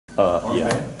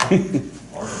Yeah.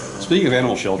 Speaking of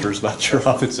animal shelters, about your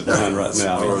offensive line right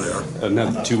now,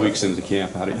 another 2 weeks into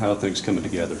camp, how are things coming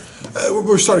together?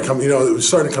 We're starting to come, it's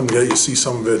starting to come together. You see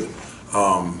some of it,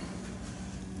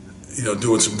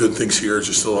 doing some good things here.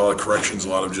 Just a lot of corrections, a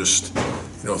lot of just,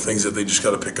 things that they just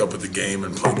got to pick up with the game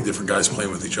and play, different guys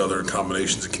playing with each other and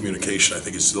combinations and communication. I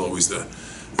think it's still always the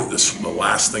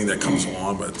last thing that comes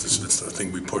along, but it's the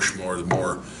thing we push more, the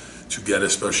more to get,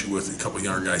 especially with a couple of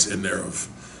younger guys in there of,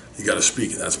 you got to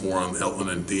speak, and that's more on Elton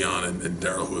and Dion and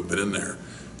Daryl who have been in there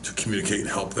to communicate and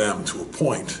help them to a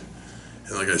point.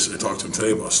 And like I said, I talked to them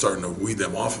today about starting to weed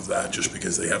them off of that, just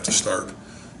because they have to start.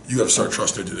 You got to start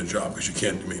trusting them to do their job, because you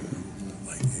can't.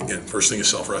 Again, first thing is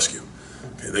self-rescue.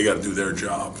 Okay, they got to do their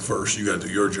job first. You got to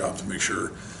do your job to make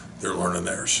sure they're learning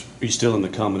theirs. Are you still in the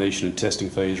combination and testing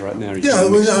phase right now? Yeah,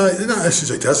 I should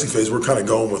say testing phase. We're kind of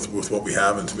going with what we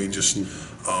have, and to me, just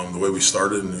the way we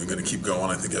started, and we're going to keep going.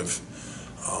 I think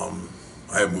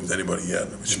I haven't moved anybody yet,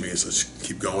 which means let's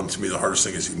keep going. To me, the hardest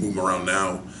thing is you move them around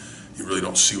now, you really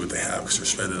don't see what they have because they're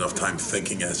spending enough time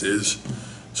thinking as is.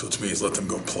 So to me, is let them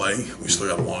go play. We still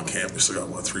got a long camp. We still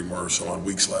got, 3 more or so on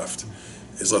weeks left.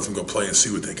 Is let them go play and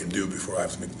see what they can do before I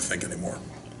have to make them think anymore.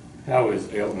 How is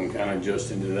Elton kind of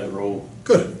adjusting to that role?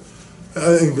 Good.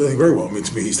 I think very well.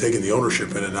 To me, he's taking the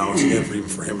ownership in it now. It's, again, even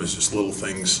for him, it's just little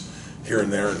things here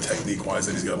and there, and technique-wise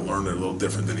that he's got to learn. They're a little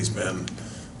different than he's been.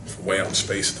 Way out in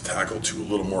space at the tackle to a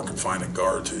little more confined at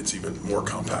guard to it's even more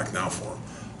compact now for him.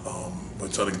 But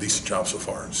it's done a decent job so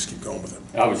far, and just keep going with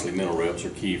it. Obviously, mental reps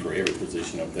are key for every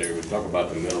position up there. We talk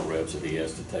about the mental reps that he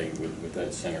has to take with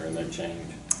that center and that change.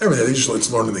 Everything.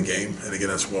 It's learning the game, and again,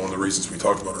 that's one of the reasons we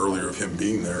talked about earlier of him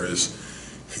being there is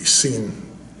he's seen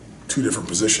 2 different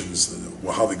positions,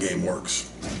 how the game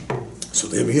works. So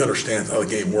to him, he understands how the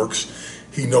game works.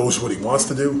 He knows what he wants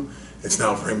to do. It's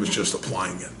now for him, it's just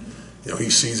applying it. He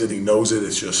sees it, he knows it.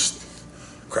 It's just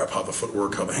crap how the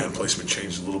footwork, how the hand placement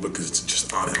changed a little bit because it's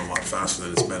just on him a lot faster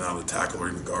than it's been out of tackle or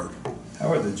even guard.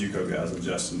 How are the JUCO guys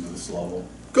adjusting to this level?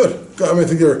 Good. I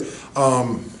think they're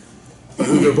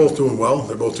both doing well.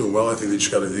 They're both doing well. I think they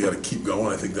got to keep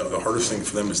going. I think the hardest thing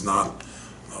for them is not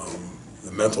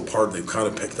the mental part. They've kind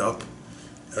of picked up.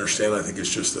 I think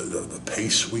it's just the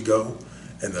pace we go.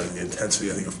 And the intensity,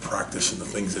 I think, of practice and the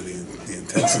things that the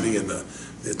intensity and the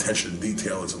attention to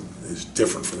detail is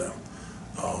different for them.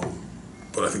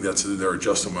 But I think they're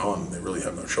adjusting well, and they really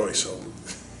have no choice. So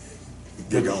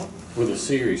get going. With a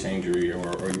serious injury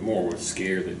or more with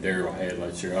scare that Daryl had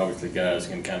last year, obviously guys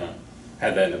can kind of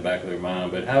have that in the back of their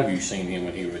mind. But how have you seen him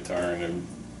when he returned?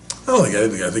 I don't think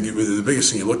anything. I think the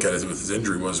biggest thing you look at is with his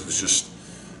injury was just,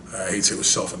 I hate to say it was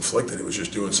self-inflicted. It was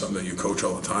just doing something that you coach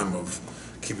all the time of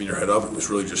keeping your head up. It was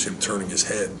really just him turning his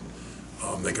head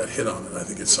that got hit on it. I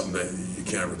think it's something that you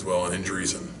can't ever dwell on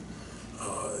injuries, and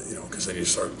because then you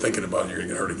start thinking about it, you're going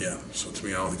to get hurt again. So to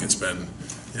me, I don't think it's been,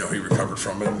 he recovered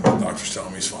from it. And the doctor's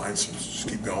telling me he's fine, so just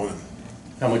keep going.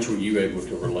 How much were you able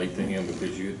to relate to him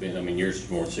because you've been? Yours is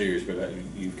more serious, but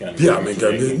you've kind of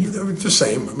the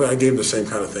same. I gave him the same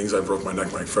kind of things. I broke my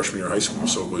neck my freshman year of high school,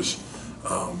 so it was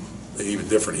even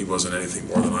different. He wasn't anything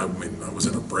more than I was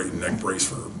in a neck brace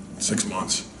for 6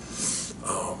 months.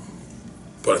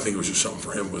 But I think it was just something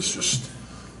for him, was just,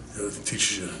 it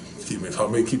teaches you,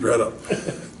 help me keep your head up.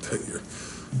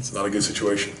 It's not a good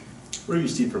situation. What do you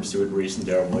see from Stuart Reese and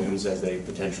Darren Williams as they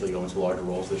potentially go into larger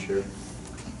roles this year?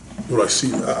 What I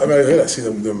see, I see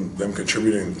them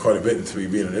contributing quite a bit and to me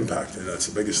being an impact, and that's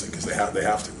the biggest thing, because they have to.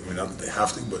 Not that they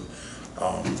have to, but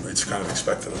it's kind of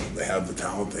expected of them. They have the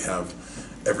talent, they have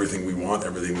everything we want,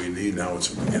 everything we need. Now it's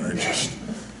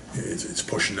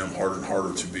pushing them harder and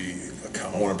harder to be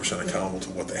 100% accountable to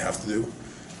what they have to do,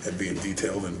 and being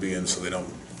detailed and being so they don't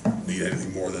need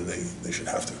anything more than they should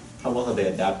have to. How well have they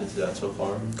adapted to that so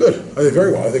far? Good. I think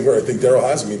very well. I think Daryl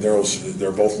has.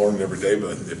 They're both learning every day,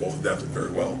 but I think they both adapted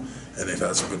very well, and they've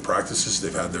had some good practices.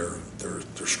 They've had their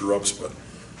screw ups, but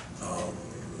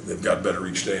they've got better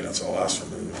each day, and that's all I ask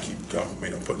from them. Keep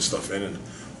putting stuff in, and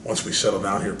once we settle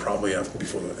down here, probably after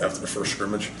the first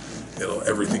scrimmage,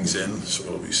 everything's in, so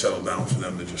it'll be settled down for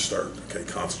them to just start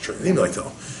concentrating. Even like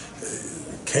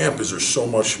camp is there's so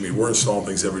much. We're installing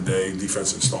things every day.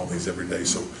 Defense installing things every day,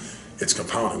 so it's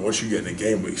compounding. Once you get into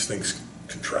game weeks, things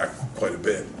contract quite a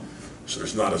bit. So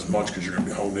there's not as much because you're going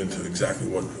to be honed into exactly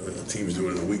what the team's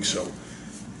doing in the week. So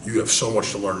you have so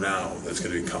much to learn now that's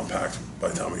going to be compact by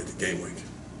the time we get to game week.